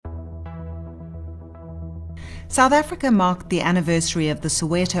South Africa marked the anniversary of the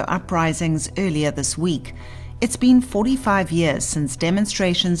Soweto uprisings earlier this week. It's been 45 years since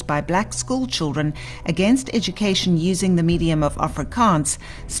demonstrations by black school children against education using the medium of Afrikaans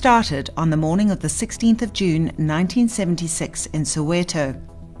started on the morning of the 16th of June 1976 in Soweto.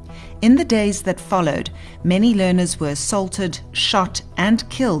 In the days that followed, many learners were assaulted, shot and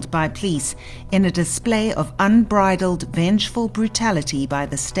killed by police in a display of unbridled, vengeful brutality by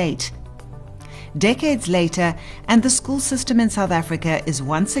the state. Decades later, and the school system in South Africa is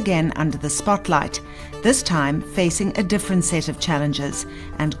once again under the spotlight, this time facing a different set of challenges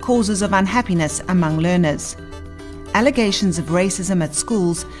and causes of unhappiness among learners. Allegations of racism at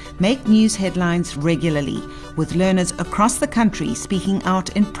schools make news headlines regularly, with learners across the country speaking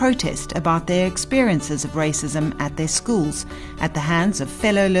out in protest about their experiences of racism at their schools, at the hands of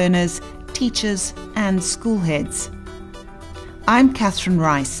fellow learners, teachers and school heads. I'm Catherine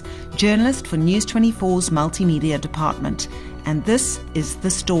Rice, journalist for News 24's Multimedia Department, and this is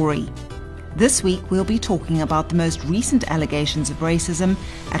The Story. This week we'll be talking about the most recent allegations of racism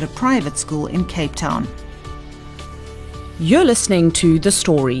at a private school in Cape Town. You're listening to The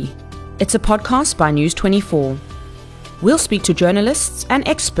Story. It's a podcast by News 24. We'll speak to journalists and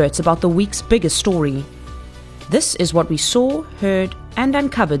experts about the week's biggest story. This is what we saw, heard and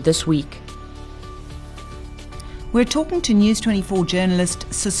uncovered this week. We're talking to News 24 journalist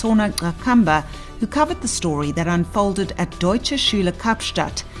Sisona Gakamba, who covered the story that unfolded at Deutsche Schule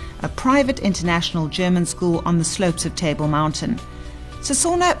Kapstadt, a private international German school on the slopes of Table Mountain.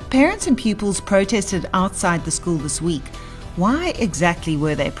 Sisona, parents and pupils protested outside the school this week. Why exactly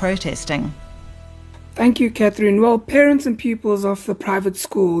were they protesting? Thank you, Catherine. Well, parents and pupils of the private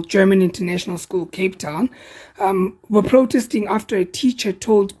school, German International School, Cape Town, were protesting after a teacher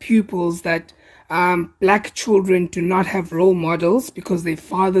told pupils that black children do not have role models because their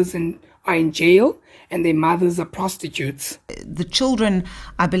fathers are in jail and their mothers are prostitutes. The children,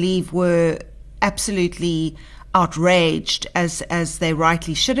 I believe, were absolutely outraged, as they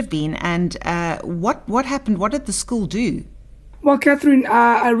rightly should have been. And what happened? What did the school do? Well, Catherine,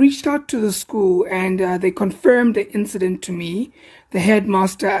 I reached out to the school and they confirmed the incident to me. The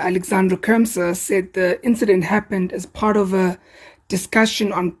headmaster, Alexandra Kermser, said the incident happened as part of a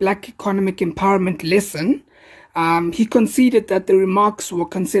discussion on Black economic empowerment lesson. He conceded that the remarks were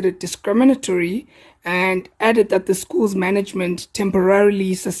considered discriminatory and added that the school's management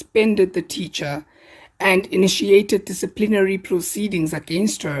temporarily suspended the teacher and initiated disciplinary proceedings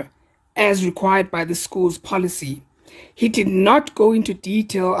against her, as required by the school's policy. He did not go into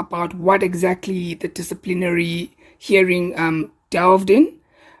detail about what exactly the disciplinary hearing delved in,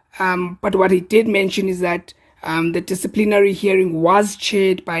 but what he did mention is that the disciplinary hearing was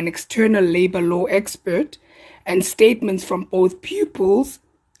chaired by an external labor law expert, and statements from both pupils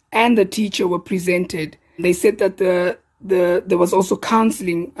and the teacher were presented. They said that there was also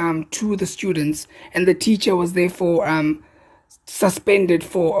counseling to the students, and the teacher was therefore suspended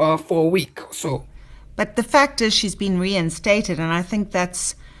for a week or so. But the fact is she's been reinstated, and I think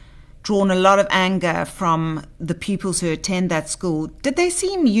that's drawn a lot of anger from the pupils who attend that school. Did they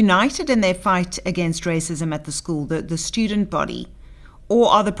seem united in their fight against racism at the school, the student body? Or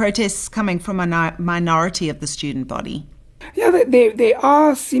are the protests coming from a minority of the student body? Yeah, they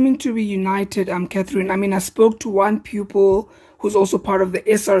are seeming to be united, Catherine. I mean, I spoke to one pupil who's also part of the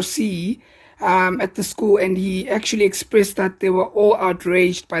SRC at the school, and he actually expressed that they were all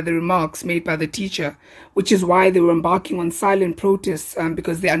outraged by the remarks made by the teacher, which is why they were embarking on silent protests,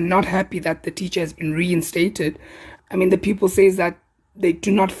 because they are not happy that the teacher has been reinstated. I mean, the pupil says that they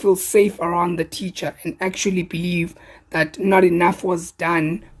do not feel safe around the teacher and actually believe that not enough was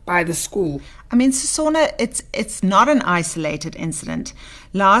done by the school. I mean, Sisona, it's not an isolated incident.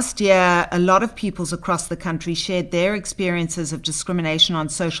 Last year, a lot of pupils across the country shared their experiences of discrimination on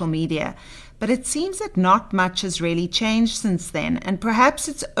social media. But it seems that not much has really changed since then. And perhaps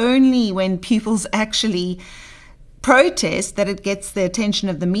it's only when pupils actually protest that it gets the attention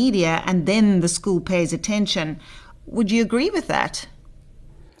of the media, and then the school pays attention. Would you agree with that?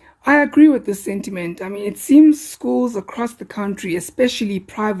 I agree with this sentiment. I mean, it seems schools across the country, especially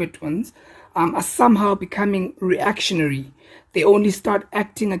private ones, are somehow becoming reactionary. They only start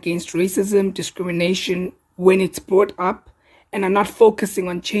acting against racism, discrimination when it's brought up, and are not focusing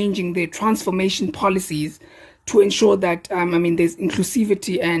on changing their transformation policies to ensure that, there's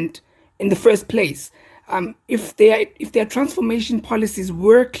inclusivity. And in the first place, if their transformation policies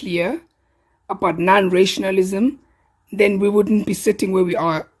were clear about non-racialism, then we wouldn't be sitting where we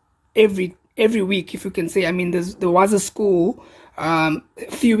are every week, if you can say. I mean, there was a school a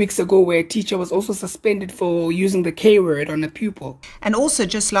few weeks ago where a teacher was also suspended for using the K word on a pupil. And also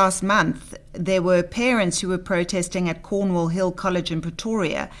just last month, there were parents who were protesting at Cornwall Hill College in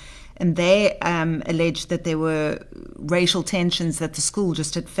Pretoria, and they alleged that there were racial tensions that the school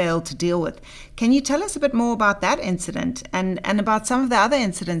just had failed to deal with. Can you tell us a bit more about that incident and about some of the other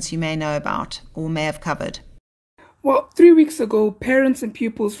incidents you may know about or may have covered? Well, 3 weeks ago, parents and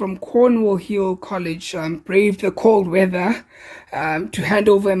pupils from Cornwall Hill College braved the cold weather to hand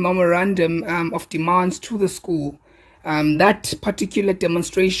over a memorandum of demands to the school. That particular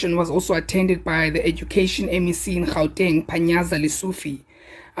demonstration was also attended by the Education MEC in Gauteng, Panyaza Lesufi.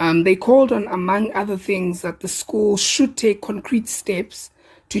 They called on, among other things, that the school should take concrete steps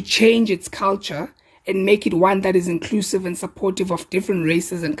to change its culture and make it one that is inclusive and supportive of different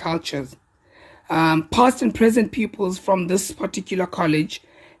races and cultures. Past and present pupils from this particular college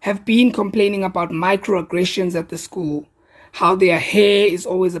have been complaining about microaggressions at the school, how their hair is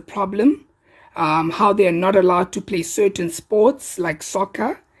always a problem, how they are not allowed to play certain sports like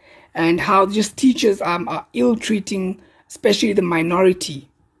soccer, and how just teachers are ill-treating, especially the minority.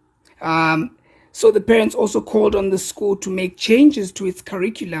 So the parents also called on the school to make changes to its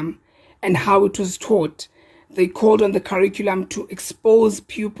curriculum and how it was taught. They called on the curriculum to expose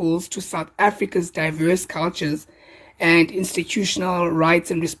pupils to South Africa's diverse cultures and institutional rights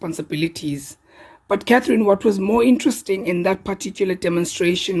and responsibilities. But Catherine, what was more interesting in that particular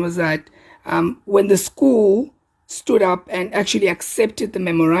demonstration was that when the school stood up and actually accepted the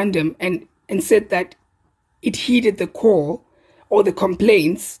memorandum and said that it heeded the call or the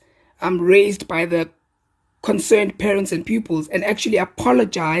complaints raised by the concerned parents and pupils and actually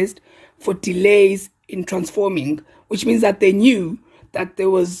apologized for delays in transforming, which means that they knew that there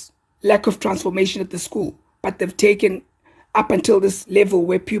was lack of transformation at the school, but they've taken up until this level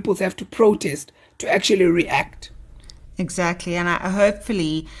where pupils have to protest to actually react. Exactly, and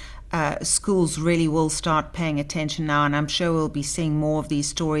hopefully schools really will start paying attention now, and I'm sure we'll be seeing more of these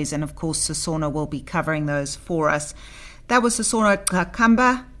stories, and of course Sasona will be covering those for us. That was Sasona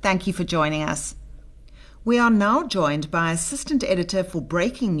Kakamba. Thank you for joining us. We are now joined by Assistant Editor for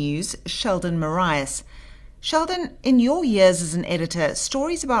Breaking News, Sheldon Marias. Sheldon, in your years as an editor,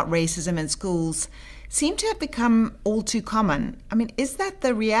 stories about racism in schools seem to have become all too common. I mean, is that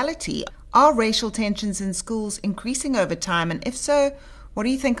the reality? Are racial tensions in schools increasing over time? And if so, what do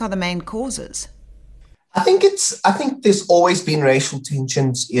you think are the main causes? I think there's always been racial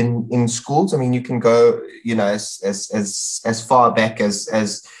tensions in schools. I mean, you can go, as far back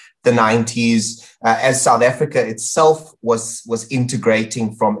as the 90s, as South Africa itself was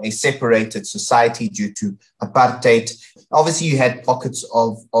integrating from a separated society due to apartheid. Obviously, you had pockets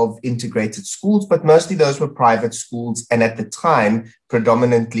of integrated schools, but mostly those were private schools. And at the time,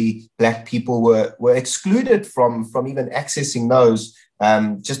 predominantly Black people were excluded from even accessing those.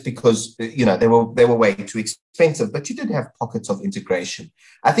 Just because, they were way too expensive, but you did have pockets of integration.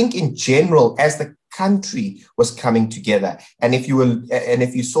 I think in general, as the country was coming together, and if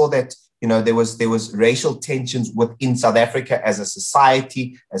you saw that, there was racial tensions within South Africa as a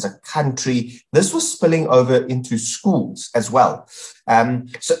society, as a country, this was spilling over into schools as well.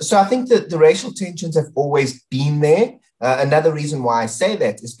 So I think that the racial tensions have always been there. Another reason why I say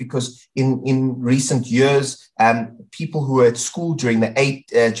that is because in recent years, people who were at school during the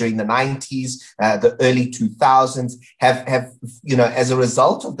 90s, the early 2000s have as a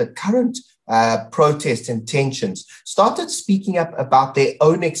result of the current protests and tensions, started speaking up about their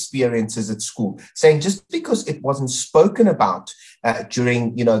own experiences at school, saying just because it wasn't spoken about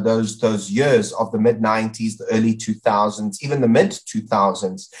during those years of the mid 90s, the early 2000s, even the mid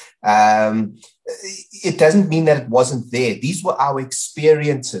 2000s. It doesn't mean that it wasn't there. These were our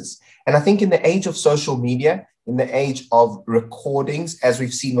experiences. And I think in the age of social media, in the age of recordings, as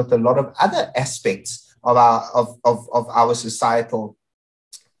we've seen with a lot of other aspects of our societal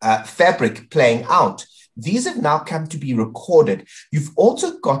fabric playing out, these have now come to be recorded. You've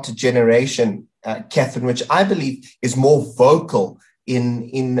also got a generation, Catherine, which I believe is more vocal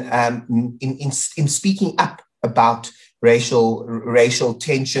in speaking up about racial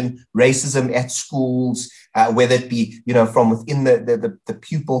tension, racism at schools, whether it be from within the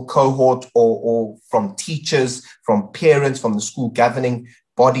pupil cohort or from teachers, from parents, from the school governing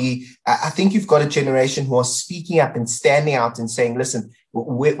body. I think you've got a generation who are speaking up and standing out and saying, listen,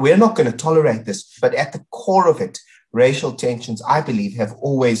 we're not going to tolerate this. But at the core of it, racial tensions, I believe, have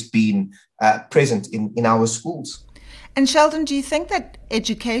always been present in our schools. And Sheldon, do you think that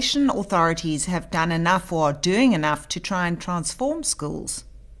education authorities have done enough or are doing enough to try and transform schools?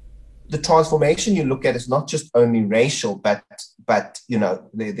 The transformation you look at is not just only racial, but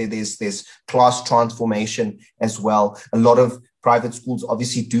there's class transformation as well. A lot of private schools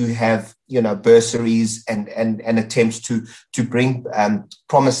obviously do have, bursaries and attempts to bring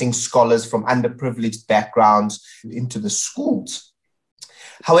promising scholars from underprivileged backgrounds into the schools.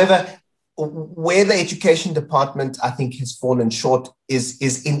 However, where the education department, I think, has fallen short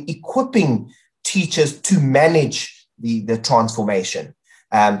is in equipping teachers to manage the transformation.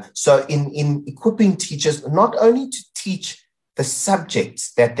 So in equipping teachers not only to teach the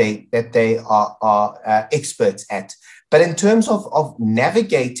subjects that they are experts at, but in terms of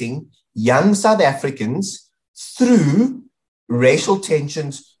navigating young South Africans through racial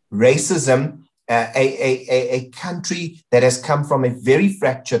tensions, racism, a country that has come from a very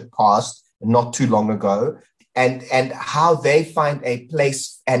fractured past not too long ago, and how they find a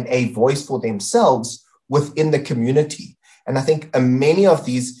place and a voice for themselves within the community. And I think many of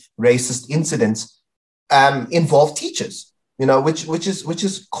these racist incidents involve teachers, which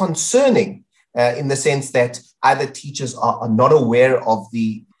is concerning in the sense that either teachers are not aware of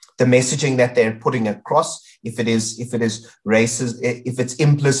the messaging that they're putting across, if it is racist, if it's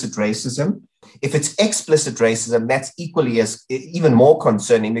implicit racism. If it's explicit racism, that's even more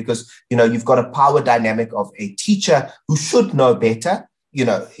concerning, because, you've got a power dynamic of a teacher who should know better,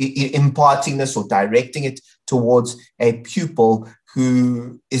 imparting this or directing it towards a pupil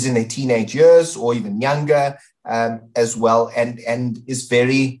who is in their teenage years or even younger as well, and is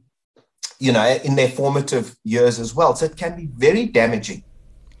very, in their formative years as well. So it can be very damaging.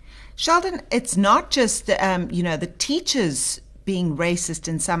 Sheldon, it's not just, the teachers being racist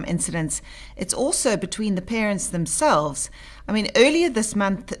in some incidents, it's also between the parents themselves. I mean, earlier this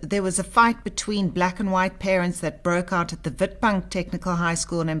month, there was a fight between black and white parents that broke out at the Witbank Technical High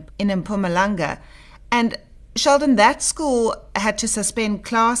School in Mpumalanga. And Sheldon, that school had to suspend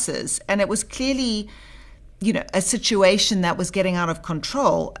classes, and it was clearly, a situation that was getting out of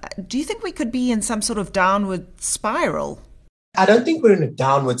control. Do you think we could be in some sort of downward spiral? I don't think we're in a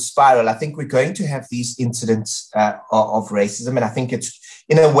downward spiral. I think we're going to have these incidents of racism. And I think it's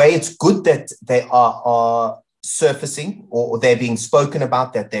good that they are surfacing, or they're being spoken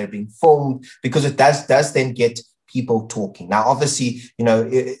about, that they're being filmed, because it does then get people talking. Now, obviously,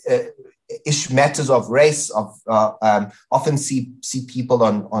 matters of race often see people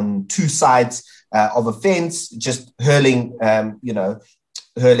on two sides of a fence, just hurling,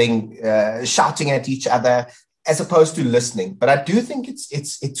 shouting at each other, as opposed to listening. But I do think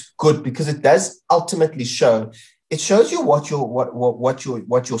it's good, because it does ultimately shows you what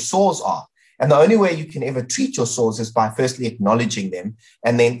your sores are. And the only way you can ever treat your sores is by firstly acknowledging them,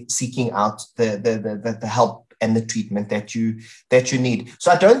 and then seeking out the help and the treatment that you need. So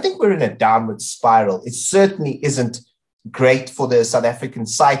I don't think we're in a downward spiral. It certainly isn't great for the South African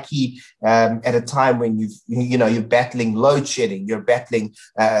psyche at a time when you're battling load shedding, you're battling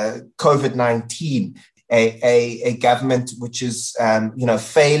COVID-19. A government which is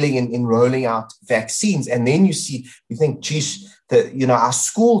failing in rolling out vaccines, and then you think, geez, our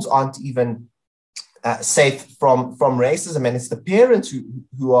schools aren't even safe from racism, and it's the parents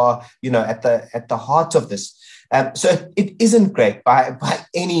who are at the heart of this. So it isn't great by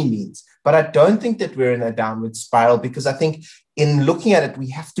any means, but I don't think that we're in a downward spiral, because I think in looking at it, we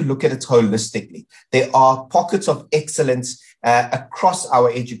have to look at it holistically. There are pockets of excellence across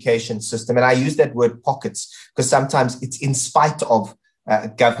our education system. And I use that word pockets because sometimes it's in spite of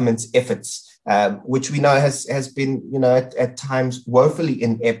government's efforts, which we know has been, at times woefully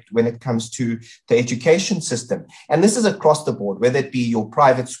inept when it comes to the education system. And this is across the board, whether it be your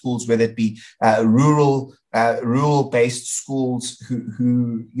private schools, whether it be rural-based schools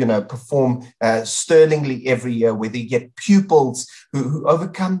who perform sterlingly every year, whether you get pupils who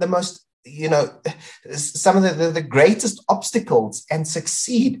overcome the most, some of the greatest obstacles and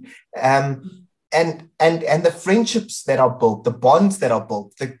succeed. And the friendships that are built, the bonds that are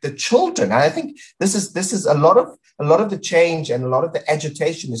built, the children. And I think this is a lot of the change, and a lot of the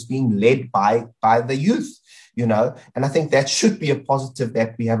agitation is being led by the youth, and I think that should be a positive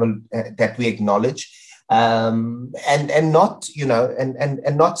that we have that we acknowledge. And not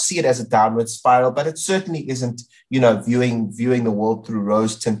and not see it as a downward spiral, but it certainly isn't viewing the world through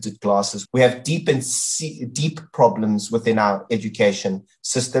rose-tinted glasses. We have deep problems within our education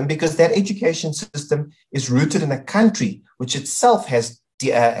system, because that education system is rooted in a country which itself has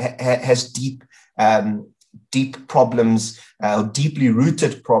deep problems, deeply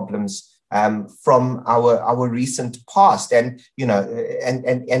rooted problems from our recent past, and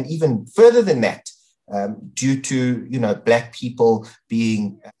and even further than that. Due to Black people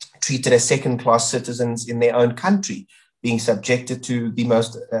being treated as second-class citizens in their own country, being subjected to the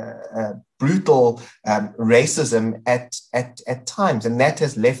most brutal racism at times, and that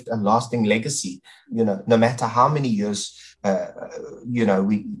has left a lasting legacy. No matter how many years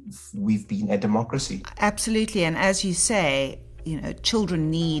we've been a democracy. Absolutely. And as you say, children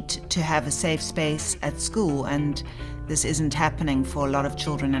need to have a safe space at school, and this isn't happening for a lot of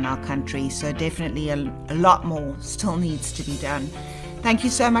children in our country. So definitely a lot more still needs to be done. Thank you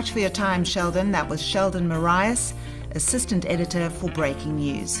so much for your time, Sheldon. That was Sheldon Marias, Assistant Editor for Breaking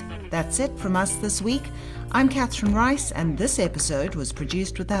News. That's it from us this week. I'm Catherine Rice, and this episode was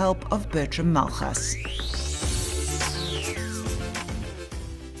produced with the help of Bertram Malchus.